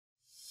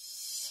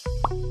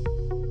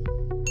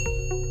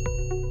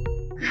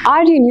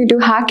Are you new to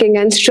hacking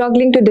and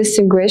struggling to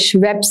distinguish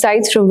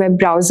websites from web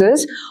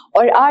browsers?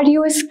 Or are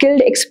you a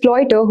skilled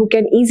exploiter who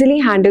can easily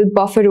handle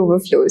buffer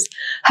overflows?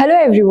 Hello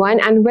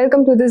everyone and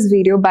welcome to this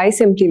video by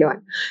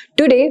Simplilearn.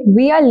 Today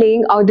we are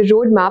laying out the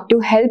roadmap to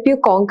help you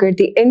conquer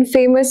the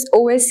infamous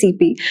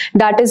OSCP,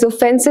 that is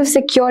Offensive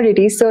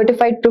Security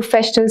Certified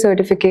Professional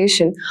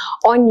Certification,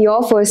 on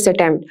your first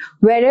attempt.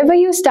 Wherever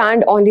you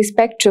stand on the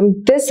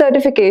spectrum, this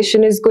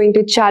certification is going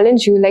to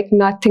challenge you like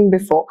nothing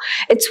before.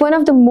 It's one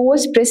of the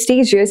most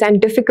prestigious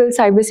and difficult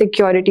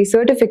cybersecurity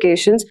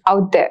certifications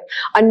out there,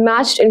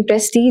 unmatched in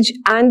prestige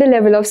and the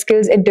level of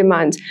skills it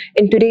demands.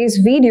 In today's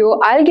video,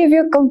 I'll give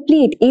you a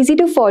complete,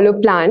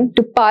 easy-to-follow plan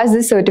to pass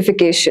this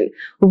certification.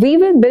 We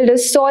will build a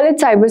solid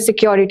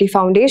cybersecurity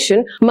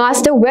foundation,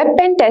 master web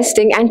pen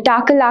testing, and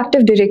tackle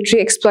Active Directory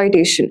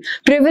exploitation.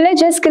 Privilege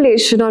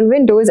escalation on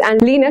Windows and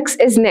Linux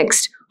is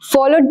next,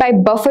 followed by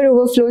buffer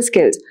overflow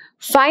skills.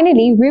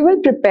 Finally, we will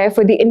prepare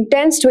for the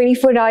intense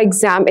 24-hour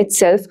exam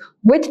itself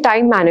with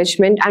time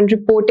management and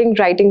reporting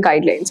writing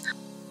guidelines.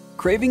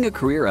 Craving a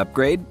career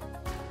upgrade?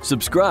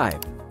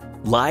 Subscribe,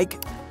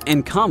 like,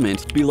 and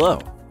comment below.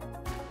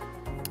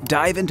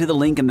 Dive into the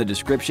link in the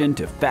description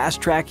to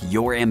fast-track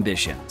your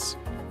ambitions.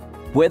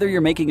 Whether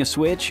you're making a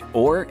switch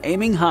or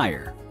aiming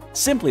higher,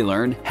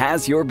 Simplilearn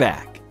has your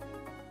back.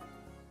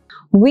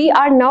 We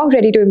are now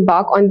ready to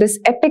embark on this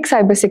epic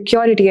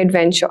cybersecurity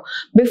adventure.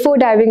 Before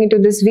diving into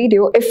this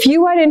video, if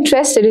you are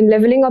interested in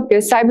leveling up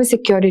your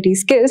cybersecurity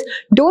skills,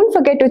 don't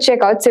forget to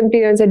check out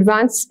Simplilearn's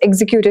Advanced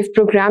Executive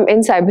Program in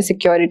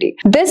Cybersecurity.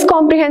 This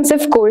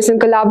comprehensive course in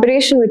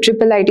collaboration with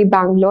IIIT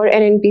Bangalore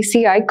and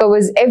NPCI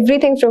covers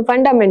everything from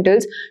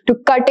fundamentals to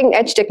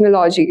cutting-edge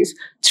technologies.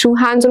 Through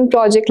hands-on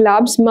project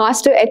labs,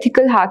 master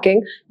ethical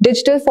hacking,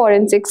 digital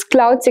forensics,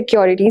 cloud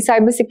security,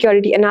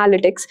 cybersecurity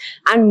analytics,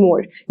 and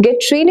more. Get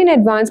trained in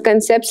advanced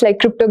concepts like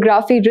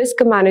cryptography, risk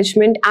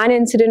management, and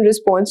incident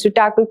response to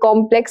tackle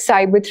complex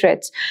cyber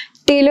threats,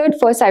 tailored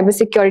for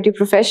cybersecurity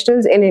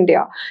professionals in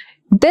India.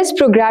 This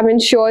program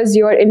ensures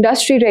you're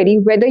industry ready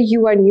whether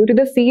you are new to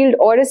the field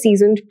or a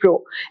seasoned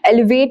pro.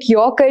 Elevate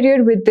your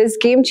career with this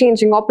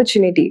game-changing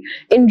opportunity.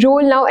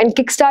 Enroll now and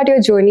kickstart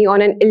your journey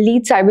on an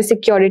elite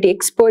cybersecurity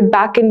expert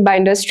backed by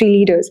industry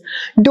leaders.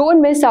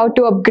 Don't miss out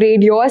to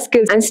upgrade your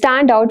skills and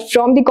stand out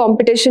from the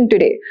competition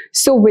today.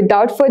 So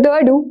without further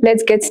ado,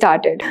 let's get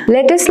started.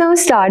 Let us now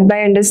start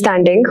by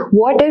understanding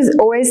what is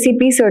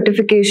OSCP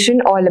certification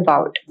all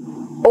about.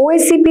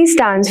 OSCP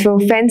stands for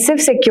Offensive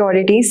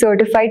Security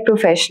Certified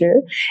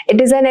Professional.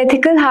 It is an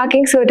ethical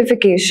hacking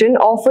certification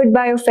offered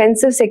by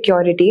Offensive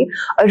Security,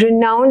 a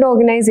renowned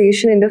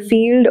organization in the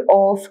field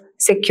of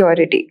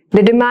security.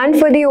 The demand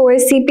for the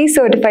OSCP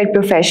certified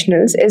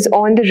professionals is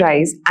on the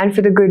rise, and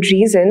for the good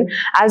reason.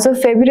 As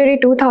of February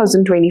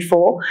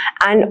 2024,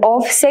 an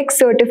OffSec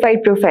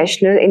certified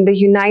professional in the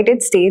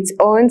United States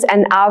earns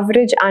an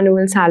average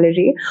annual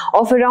salary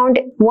of around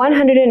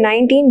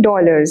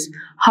 $119.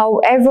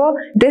 However,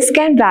 this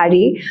can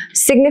vary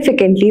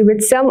significantly,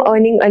 with some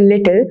earning a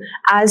little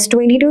as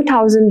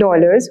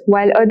 $22,000,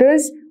 while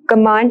others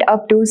command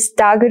up to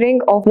staggering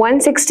of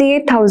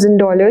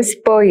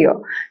 $168,000 per year.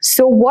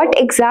 So what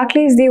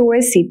exactly is the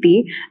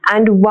OSCP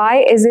and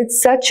why is it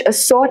such a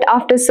sought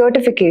after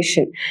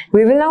certification?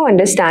 We will now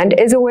understand,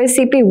 is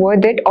OSCP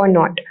worth it or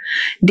not?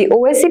 The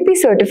OSCP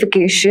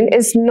certification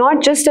is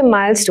not just a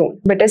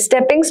milestone but a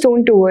stepping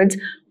stone towards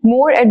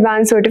more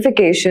advanced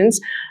certifications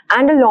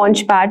and a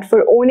launchpad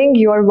for owning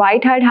your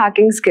white hat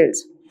hacking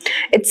skills.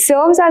 It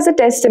serves as a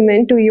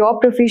testament to your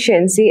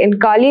proficiency in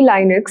Kali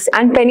Linux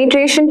and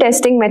penetration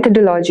testing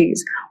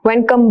methodologies.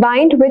 When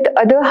combined with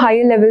other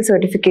higher level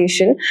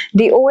certification,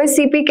 the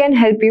OSCP can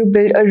help you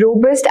build a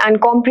robust and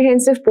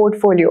comprehensive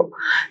portfolio,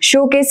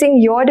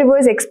 showcasing your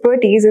diverse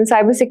expertise in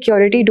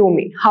cybersecurity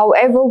domain.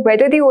 However,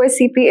 whether the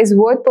OSCP is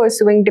worth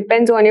pursuing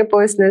depends on your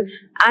personal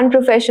and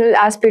professional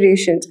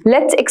aspirations.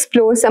 Let's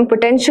explore some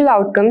potential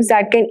outcomes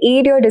that can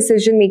aid your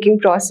decision-making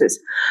process.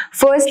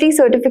 Firstly,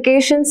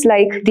 certifications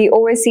like the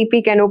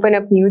OSCP can open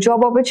up new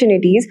job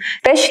opportunities,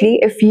 especially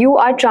if you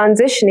are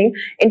transitioning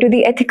into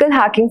the ethical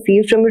hacking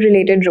field from a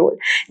related role.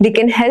 They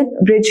can help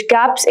bridge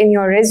gaps in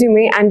your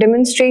resume and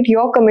demonstrate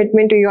your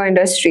commitment to your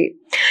industry.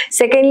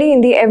 Secondly, in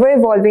the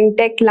ever-evolving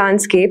tech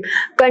landscape,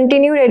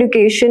 continued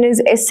education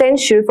is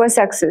essential for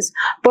success.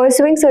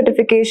 Pursuing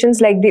certifications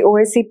like the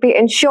OSCP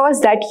ensures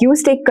that you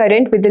stay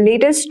current with the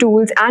latest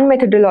tools and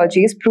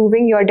methodologies,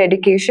 proving your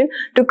dedication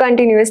to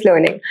continuous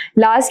learning.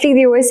 Lastly,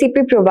 the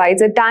OSCP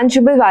provides a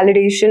tangible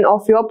validation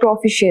of your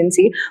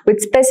proficiency with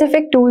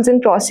specific tools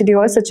and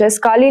procedures such as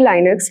Kali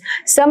Linux.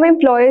 Some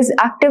employers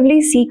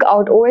actively seek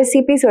out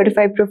OSCP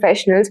certified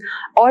professionals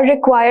or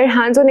require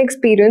hands-on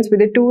experience with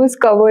the tools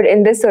covered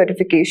in this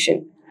certification.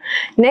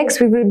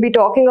 Next, we will be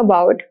talking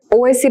about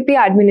OSCP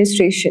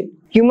administration.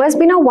 You must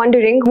be now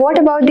wondering, what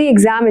about the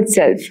exam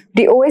itself?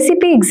 The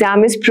OSCP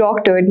exam is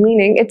proctored,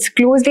 meaning it's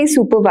closely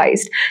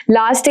supervised,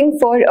 lasting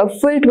for a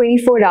full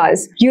 24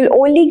 hours. You'll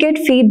only get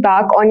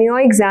feedback on your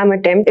exam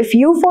attempt if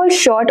you fall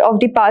short of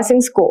the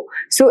passing score.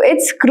 So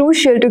it's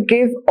crucial to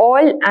give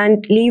all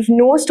and leave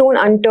no stone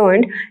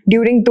unturned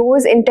during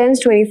those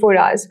intense 24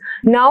 hours.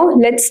 Now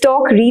let's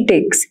talk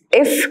retakes.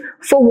 If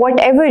for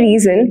whatever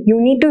reason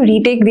you need to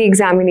retake the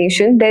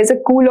examination, there's a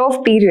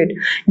cool-off period.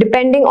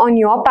 Depending on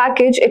your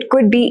package, it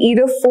could be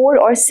either 4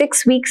 or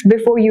 6 weeks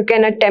before you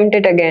can attempt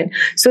it again.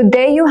 So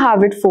there you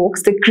have it,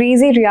 folks, the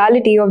crazy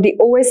reality of the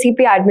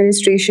OSCP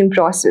administration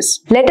process.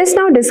 Let us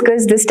now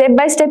discuss the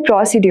step-by-step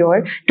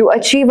procedure to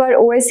achieve our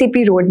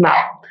OSCP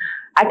roadmap.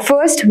 At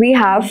first, we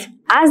have,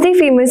 as the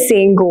famous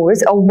saying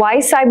goes, a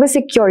wise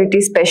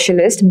cybersecurity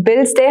specialist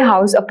builds their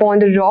house upon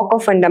the rock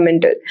of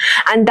fundamental.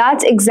 And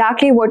that's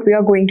exactly what we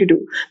are going to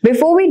do.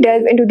 Before we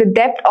delve into the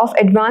depth of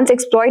advanced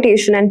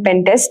exploitation and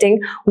pen testing,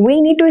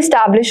 we need to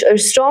establish a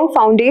strong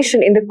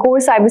foundation in the core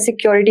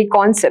cybersecurity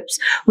concepts,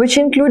 which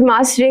include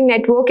mastering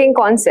networking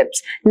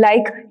concepts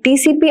like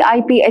TCP,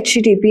 IP,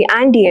 HTTP,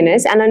 and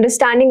DNS, and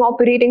understanding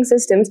operating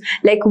systems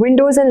like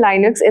Windows and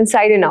Linux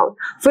inside and out.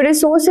 For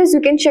resources, you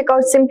can check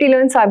out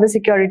Simplilearn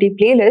Cybersecurity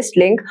playlist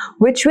link,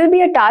 which will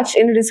be attached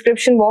in the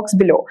description box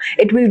below.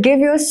 It will give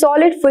you a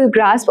solid full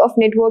grasp of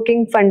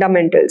networking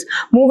fundamentals.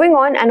 Moving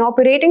on, an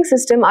operating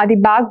system are the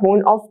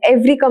backbone of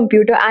every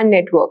computer and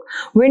network.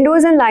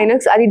 Windows and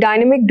Linux are the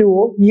dynamic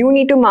duo you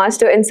need to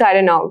master inside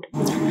and out.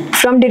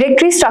 From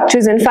directory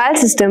structures and file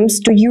systems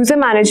to user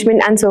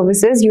management and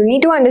services, you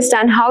need to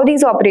understand how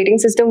these operating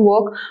systems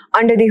work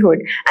under the hood.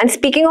 And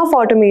speaking of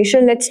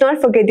automation, let's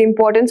not forget the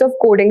importance of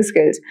coding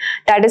skills.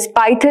 That is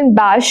Python,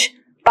 Bash,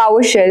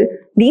 PowerShell.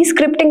 These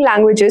scripting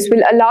languages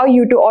will allow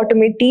you to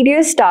automate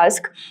tedious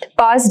tasks,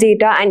 parse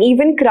data, and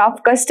even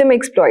craft custom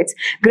exploits,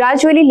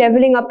 gradually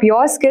leveling up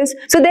your skills.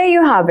 So there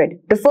you have it,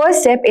 the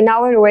first step in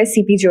our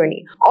OSCP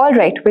journey.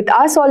 Alright, with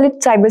our solid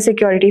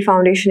cybersecurity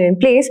foundation in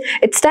place,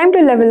 it's time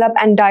to level up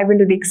and dive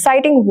into the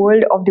exciting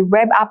world of the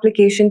web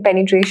application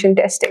penetration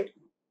testing.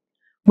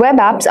 Web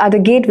apps are the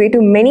gateway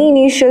to many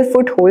initial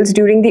footholds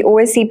during the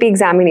OSCP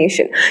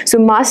examination. So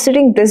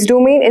mastering this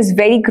domain is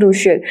very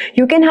crucial.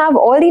 You can have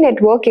all the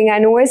networking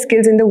and OS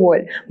skills in the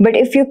world, but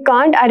if you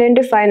can't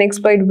identify and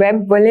exploit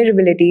web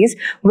vulnerabilities,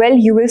 well,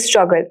 you will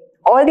struggle.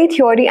 All the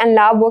theory and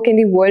lab work in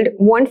the world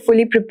won't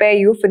fully prepare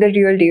you for the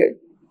real deal.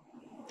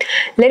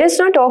 Let us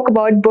now talk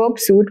about Burp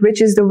Suite,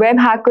 which is the web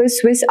hacker's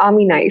Swiss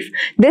Army knife.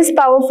 This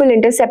powerful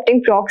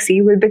intercepting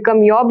proxy will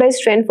become your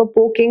best friend for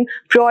poking,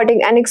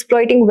 prodding, and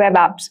exploiting web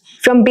apps.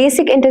 From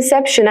basic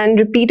interception and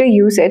repeater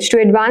usage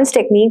to advanced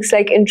techniques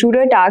like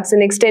intruder tags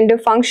and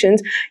extender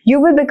functions, you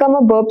will become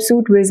a Burp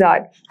Suite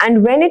wizard.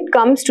 And when it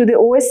comes to the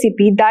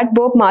OSCP, that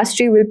burp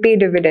mastery will pay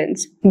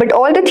dividends. But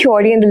all the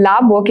theory and the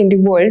lab work in the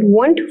world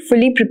won't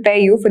fully prepare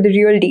you for the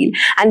real deal.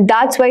 And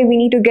that's why we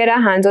need to get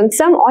our hands on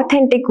some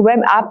authentic web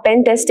app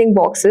pen testing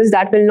boxes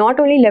that will not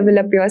only level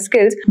up your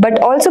skills,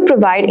 but also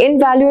provide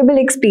invaluable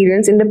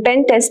experience in the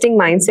pen testing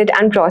mindset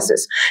and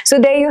process. So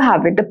there you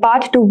have it, the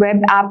path to web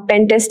app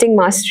pen testing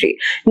mastery.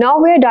 Now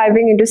we are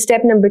diving into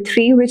step number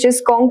 3, which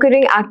is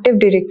conquering Active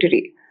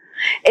Directory.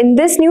 In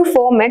this new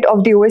format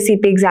of the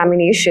OSCP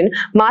examination,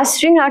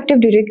 mastering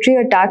Active Directory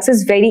attacks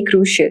is very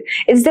crucial.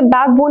 It's the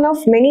backbone of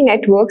many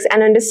networks,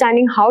 and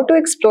understanding how to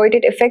exploit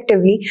it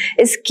effectively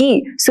is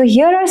key. So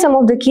here are some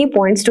of the key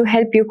points to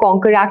help you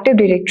conquer Active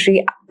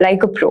Directory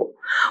like a pro.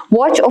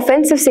 Watch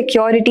Offensive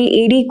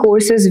Security AD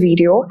courses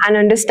video and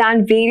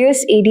understand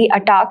various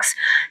AD attacks,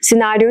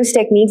 scenarios,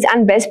 techniques,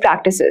 and best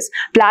practices.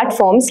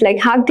 Platforms like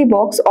Hack the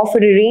Box offer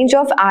a range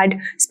of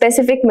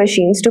ad-specific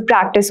machines to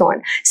practice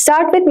on.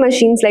 Start with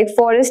machines like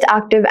Forest,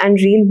 Active, and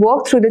Real.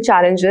 Work through the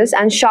challenges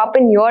and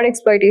sharpen your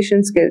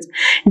exploitation skills.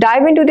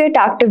 Dive into the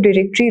Active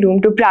Directory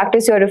room to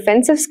practice your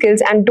offensive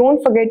skills, and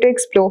don't forget to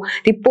explore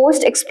the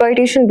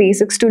post-exploitation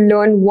basics to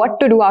learn what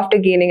to do after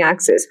gaining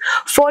access.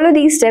 Follow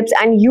these steps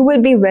and you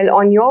will be well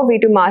on your way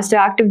to master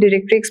Active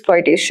Directory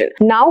exploitation.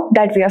 Now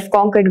that we have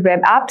conquered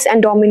web apps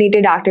and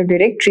dominated Active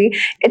Directory,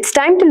 it's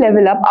time to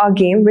level up our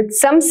game with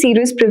some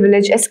serious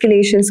privilege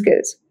escalation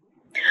skills.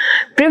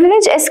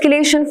 Privilege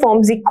escalation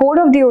forms the core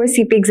of the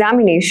OSCP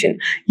examination.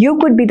 You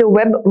could be the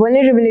web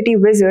vulnerability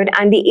wizard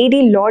and the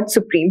AD Lord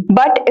Supreme,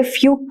 but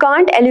if you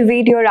can't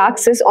elevate your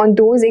access on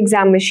those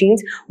exam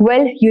machines,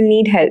 well, you'll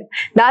need help.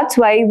 That's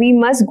why we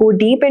must go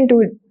deep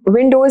into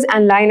Windows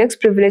and Linux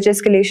privilege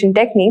escalation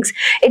techniques.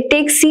 It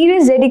takes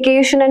serious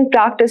dedication and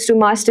practice to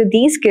master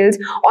these skills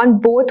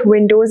on both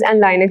Windows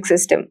and Linux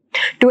system.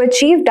 To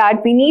achieve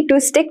that, we need to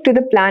stick to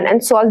the plan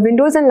and solve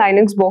Windows and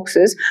Linux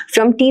boxes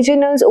from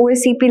TJNL's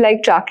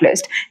OSCP-like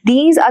tracklist.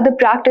 These are the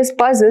practice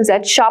puzzles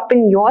that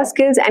sharpen your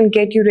skills and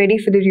get you ready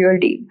for the real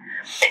deal.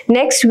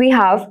 Next, we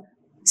have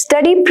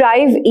Study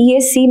Prive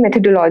ESC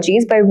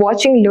methodologies by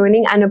watching,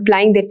 learning, and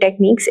applying the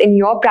techniques in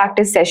your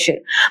practice session.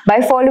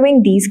 By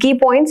following these key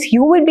points,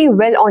 you will be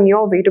well on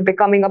your way to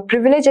becoming a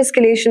privilege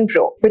escalation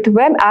pro. With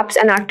web apps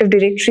and Active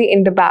Directory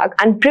in the bag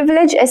and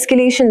privilege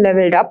escalation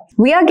leveled up,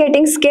 we are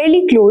getting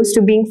scarily close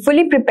to being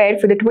fully prepared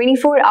for the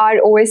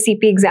 24-hour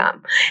OSCP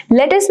exam.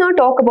 Let us now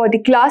talk about the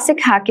classic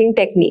hacking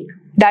technique.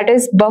 That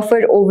is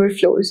buffer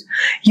overflows.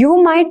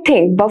 You might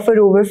think buffer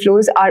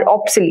overflows are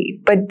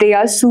obsolete, but they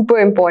are super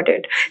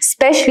important,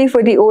 especially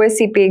for the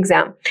OSCP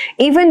exam.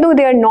 Even though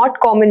they are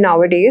not common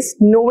nowadays,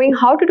 knowing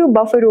how to do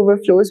buffer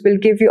overflows will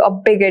give you a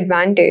big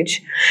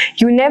advantage.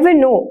 You never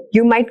know,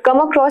 you might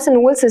come across an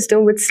old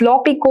system with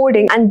sloppy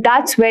coding, and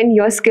that's when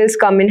your skills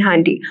come in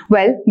handy.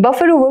 Well,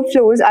 buffer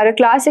overflows are a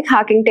classic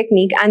hacking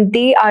technique, and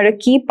they are a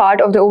key part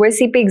of the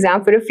OSCP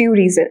exam for a few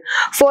reasons.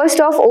 First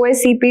off,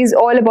 OSCP is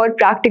all about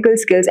practical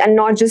skills and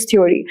not just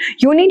theory.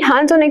 You need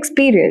hands-on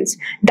experience.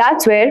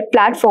 That's where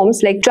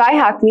platforms like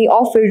TryHackMe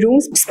offer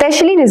rooms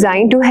specially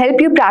designed to help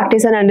you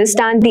practice and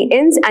understand the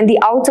ins and the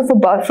outs of a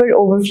buffer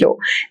overflow.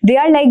 They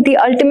are like the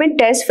ultimate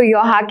test for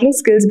your hacking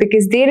skills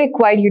because they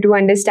require you to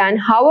understand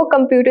how a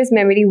computer's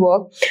memory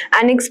works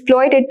and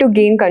exploit it to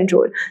gain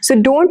control. So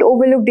don't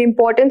overlook the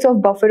importance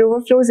of buffer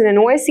overflows in an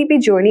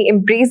OSCP journey.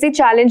 Embrace the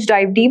challenge,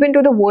 dive deep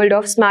into the world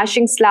of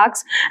smashing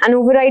slacks and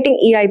overwriting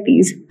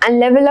EIPs, and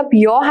level up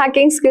your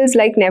hacking skills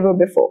like never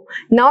before.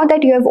 Now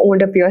that you have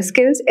owned up your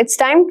skills, it's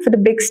time for the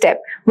big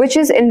step, which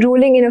is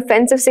enrolling in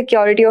Offensive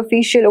Security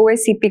official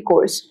OSCP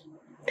course.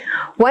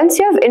 Once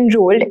you have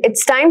enrolled,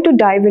 it's time to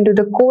dive into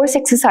the course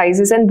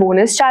exercises and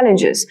bonus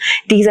challenges.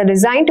 These are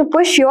designed to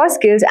push your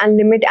skills and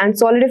limit and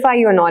solidify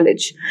your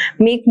knowledge.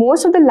 Make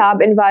most of the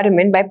lab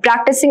environment by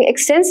practicing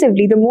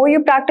extensively. The more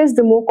you practice,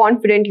 the more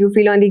confident you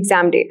feel on the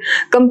exam day.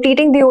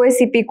 Completing the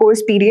OSCP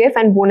course PDF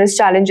and bonus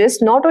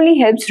challenges not only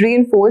helps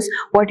reinforce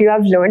what you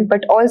have learned,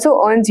 but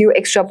also earns you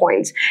extra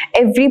points.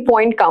 Every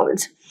point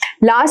counts.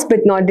 Last but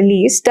not the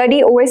least,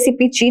 study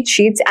OSCP cheat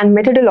sheets and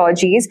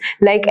methodologies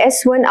like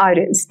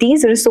S1RNs.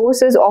 These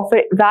resources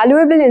offer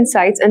valuable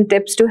insights and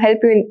tips to help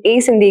you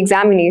ace in the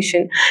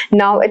examination.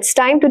 Now it's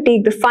time to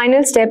take the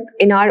final step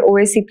in our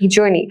OSCP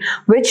journey,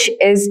 which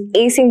is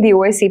acing the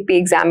OSCP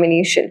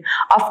examination.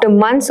 After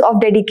months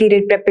of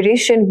dedicated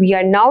preparation, we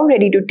are now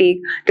ready to take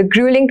the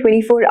grueling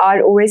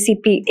 24-hour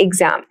OSCP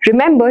exam.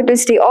 Remember to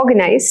stay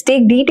organized,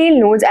 take detailed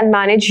notes, and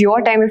manage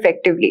your time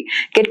effectively.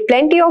 Get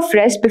plenty of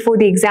rest before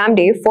the exam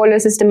day. Follow a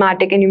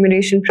systematic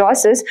enumeration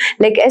process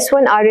like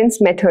S1RN's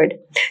method.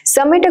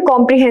 Submit a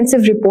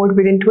comprehensive report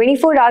within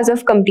 24 hours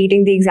of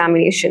completing the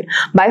examination.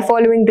 By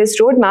following this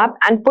roadmap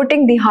and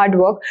putting the hard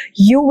work,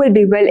 you will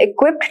be well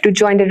equipped to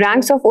join the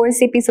ranks of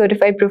OSCP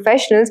certified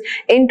professionals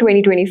in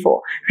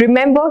 2024.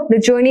 Remember, the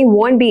journey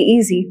won't be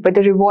easy, but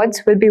the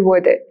rewards will be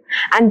worth it.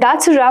 And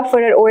that's a wrap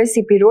for our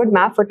OSCP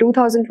roadmap for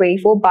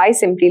 2024 by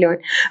Simplilearn.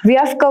 We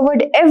have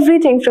covered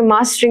everything from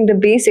mastering the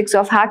basics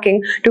of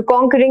hacking to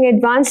conquering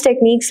advanced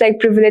techniques like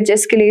privilege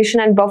escalation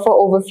and buffer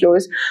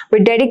overflows.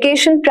 With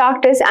dedication,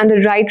 practice, and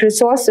the right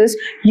resources,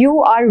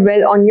 you are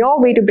well on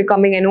your way to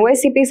becoming an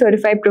OSCP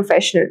certified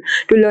professional.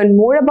 To learn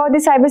more about the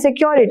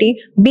cybersecurity,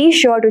 be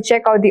sure to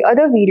check out the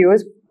other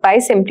videos by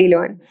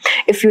Simplilearn.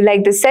 If you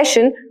like this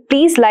session,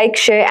 please like,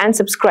 share, and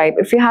subscribe.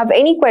 If you have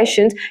any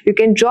questions, you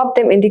can drop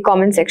them in the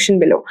comment section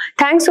below.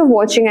 Thanks for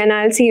watching, and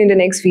I'll see you in the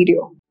next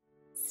video.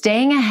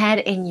 Staying ahead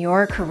in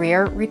your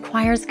career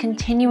requires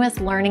continuous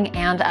learning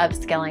and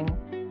upskilling.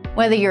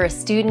 Whether you're a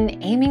student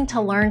aiming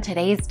to learn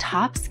today's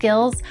top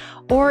skills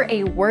or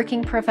a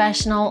working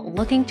professional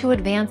looking to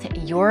advance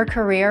your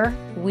career,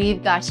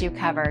 we've got you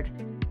covered.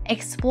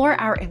 Explore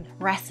our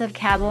impressive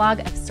catalog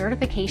of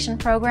certification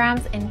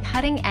programs in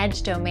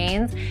cutting-edge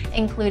domains,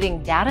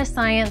 including data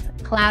science,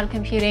 cloud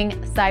computing,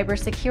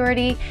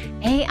 cybersecurity,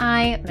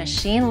 AI,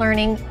 machine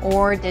learning,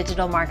 or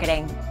digital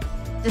marketing.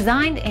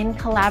 Designed in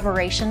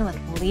collaboration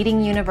with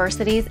leading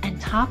universities and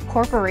top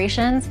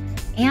corporations,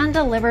 and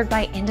delivered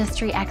by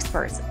industry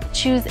experts,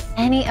 choose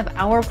any of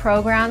our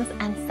programs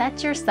and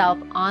set yourself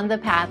on the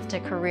path to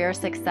career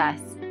success.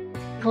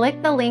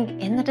 Click the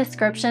link in the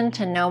description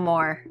to know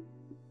more.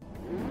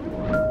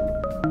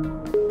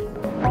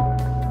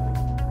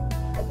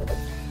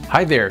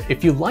 Hi there,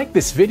 if you like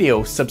this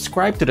video,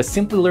 subscribe to the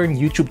Simplilearn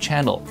YouTube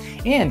channel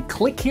and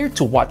click here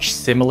to watch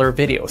similar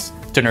videos.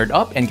 To nerd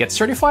up and get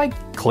certified,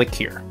 click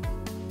here.